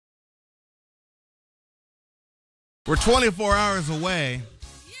We're 24 hours away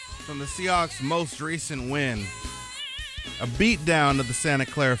from the Seahawks' most recent win, a beatdown of the Santa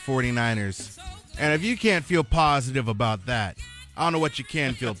Clara 49ers. And if you can't feel positive about that, I don't know what you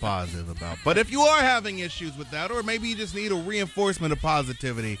can feel positive about. But if you are having issues with that, or maybe you just need a reinforcement of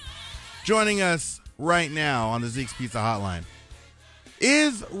positivity, joining us right now on the Zeke's Pizza Hotline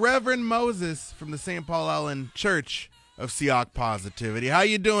is Reverend Moses from the St. Paul Island Church of Seahawk Positivity. How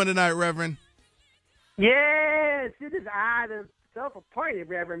you doing tonight, Reverend? Yes, it is I, the Self-Appointed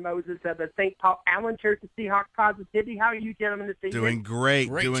Reverend Moses of the St. Paul Island Church of Seahawk Positivity. How are you gentlemen this evening? Doing great.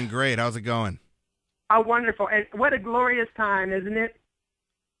 Doing great. How's it going? Oh, wonderful. And what a glorious time, isn't it?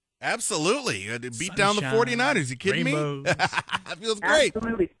 Absolutely. Beat down the 49ers. You kidding me? That feels great.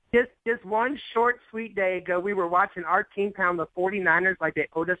 Absolutely. Just one short, sweet day ago, we were watching our team pound the 49ers like they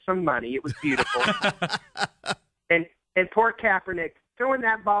owed us some money. It was beautiful. and poor Kaepernick throwing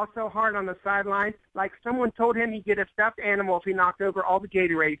that ball so hard on the sideline, like someone told him he'd get a stuffed animal if he knocked over all the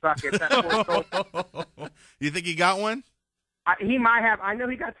Gatorade buckets. You think he got one? He might have. I know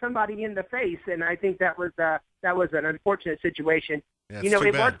he got somebody in the face, and I think that was an unfortunate situation. Yeah,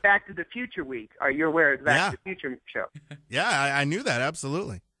 it was Back to the Future week. Are you aware of the Back to the Future show? Yeah, I knew that,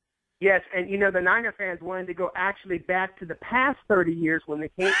 absolutely. Yes, and the Niner fans wanted to go actually back to the past 30 years when the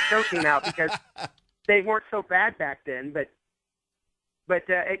show came out because they weren't so bad back then. But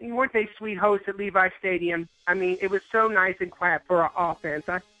weren't they sweet hosts at Levi Stadium? I mean, it was so nice and quiet for our offense.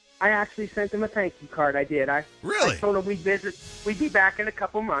 I actually sent them a thank you card. I did. Really? I told them we'd be back in a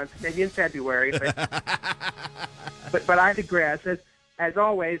couple months, maybe in February. But I digress. As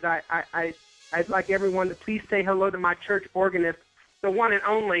always, I'd like everyone to please say hello to my church organist, the one and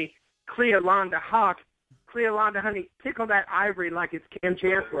only Cleolanda Hawk. Cleolanda, honey, tickle that ivory like it's Kim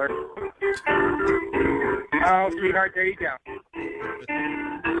Chancellor. Oh, sweetheart, there you go.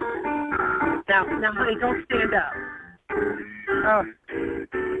 Now, honey, don't stand up.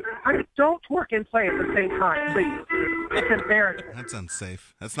 Honey, don't twerk and play at the same time, please. It's embarrassing. That's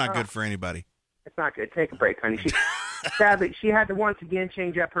unsafe. That's not good for anybody. It's not good. Take a break, honey. Sadly, she had to once again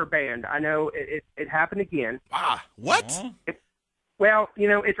change up her band. I know it happened again. What? Well,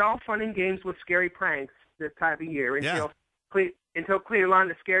 it's all fun and games with scary pranks this time of year until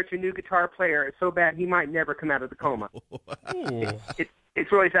Cleolanda scared your new guitar player. It's so bad he might never come out of the coma.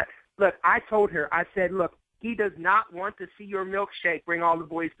 It's really sad. Look, I told her, I said, look, he does not want to see your milkshake bring all the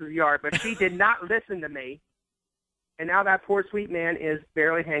boys to the yard, but she did not listen to me. And now that poor sweet man is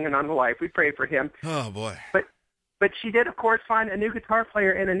barely hanging on to life. We pray for him. Oh, boy. But she did, of course, find a new guitar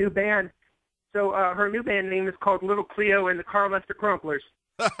player and a new band. So her new band name is called Little Cleo and the Carlester Crumplers.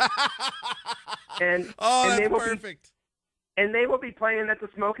 That's perfect. And they will be playing at the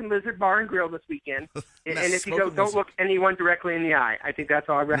Smoking Lizard Bar and Grill this weekend. And if you go, don't look anyone directly in the eye. I think that's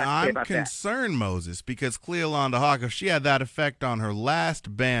all I have to say about that. I'm concerned, Moses, because Cleolanda Hawk, if she had that effect on her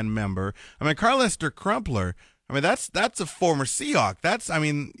last band member, Carlester Crumpler, that's a former Seahawk.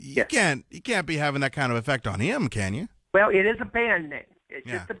 You can't be having that kind of effect on him, can you? Well, it is a band name. It's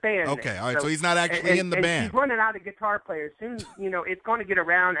just a band name. Okay, all right, so he's not actually in the band. She's running out of guitar players. Soon, it's going to get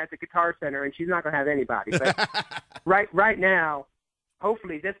around at the Guitar Center, and she's not going to have anybody. But right now,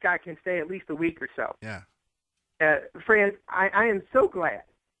 hopefully this guy can stay at least a week or so. Yeah. Friends, I am so glad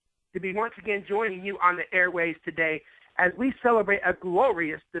to be once again joining you on the airways today as we celebrate a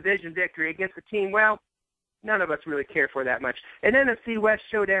glorious division victory against a team, well, none of us really care for that much. An NFC West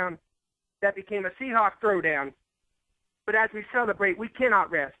showdown that became a Seahawk throwdown. But as we celebrate, we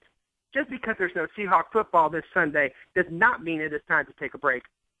cannot rest. Just because there's no Seahawk football this Sunday does not mean it is time to take a break.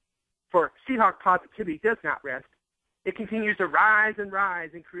 For Seahawk Positivity does not rest. It continues to rise and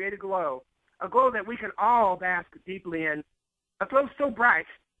create a glow that we can all bask deeply in, a glow so bright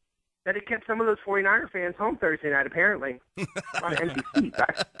that it kept some of those 49er fans home Thursday night, apparently, on NBC.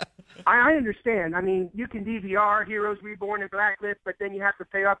 I understand. You can DVR Heroes Reborn and Blacklist, but then you have to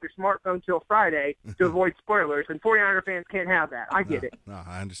pay off your smartphone till Friday to avoid spoilers, and 49er fans can't have that. I get it. No,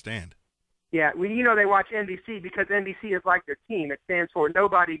 I understand. Yeah, they watch NBC because NBC is like their team. It stands for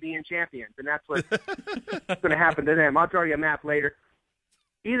Nobody Being Champions, and that's what's going to happen to them. I'll draw you a map later.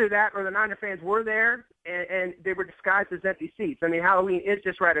 Either that or the Niner fans were there, and they were disguised as empty seats. Halloween is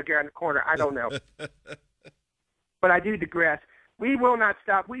just right around the corner. I don't know. But I do digress. We will not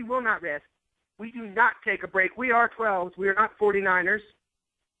stop. We will not rest. We do not take a break. We are 12s. We are not 49ers,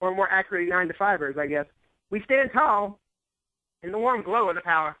 or more accurately, 9-to-5ers, I guess. We stand tall in the warm glow of the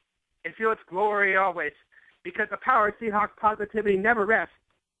power and feel its glory always, because the power of Seahawk Positivity never rests.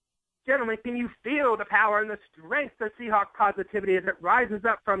 Gentlemen, can you feel the power and the strength of Seahawk Positivity as it rises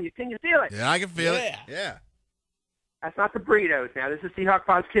up from you? Can you feel it? Yeah, I can feel it. Yeah. That's not the burritos now. This is Seahawk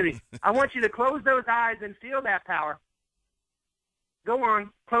Positivity. I want you to close those eyes and feel that power. Go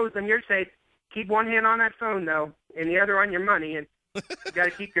on, close them. You're safe. Keep one hand on that phone, though, and the other on your money. And you got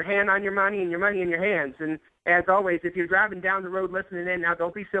to keep your hand on your money and your money in your hands. And as always, if you're driving down the road listening in, now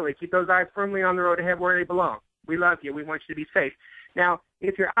don't be silly. Keep those eyes firmly on the road ahead where they belong. We love you. We want you to be safe. Now,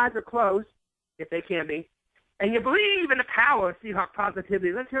 if your eyes are closed, if they can be, and you believe in the power of Seahawk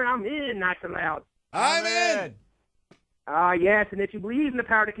Positivity, let's hear I'm in, not so loud. I'm in. Yes, and if you believe in the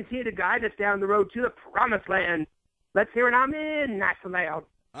power to continue to guide us down the road to the promised land, let's hear it I'm in, not so loud.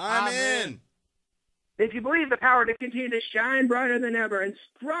 I'm in. If you believe the power to continue to shine brighter than ever and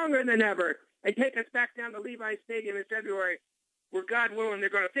stronger than ever and take us back down to Levi Stadium in February, where God willing they're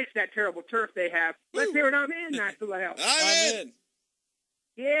going to fix that terrible turf they have, let's hear it I'm in, not so loud. I'm in.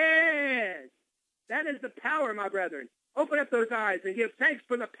 Yes, that is the power, my brethren. Open up those eyes and give thanks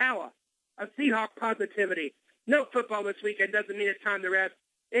for the power of Seahawk Positivity. No football this weekend doesn't mean it's time to rest.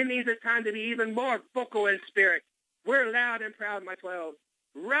 It means it's time to be even more vocal in spirit. We're loud and proud, my 12.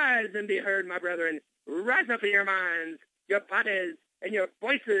 Rise and be heard, my brethren. Rise up in your minds, your bodies, and your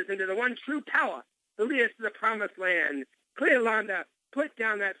voices into the one true power to lead us to the promised land. Cleolanda, put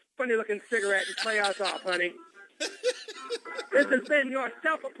down that funny-looking cigarette and play us off, honey. This has been your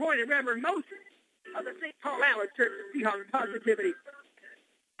self-appointed Reverend Moses of the St. Paul Allard Church of Seahawk Positivity.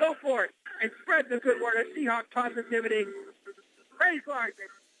 Go forth and spread the good word of Seahawk Positivity. Praise Larkin,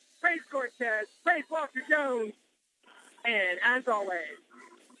 praise Cortez, praise Walter Jones, and as always,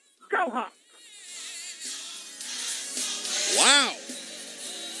 go Hawks! Wow.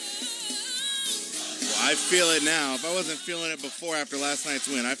 Well, I feel it now. If I wasn't feeling it before after last night's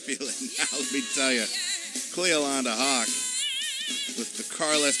win, I feel it now, let me tell you. Cleolanda Hawk with the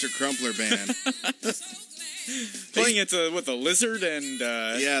Carl Lester Crumpler Band. Playing it with a lizard and...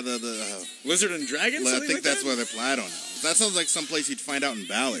 the lizard and dragon? I think that's where they're playing. I don't know. That sounds like someplace you'd find out in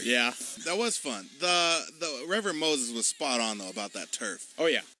Ballard. Yeah. That was fun. The Reverend Moses was spot on, though, about that turf. Oh,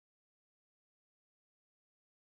 yeah.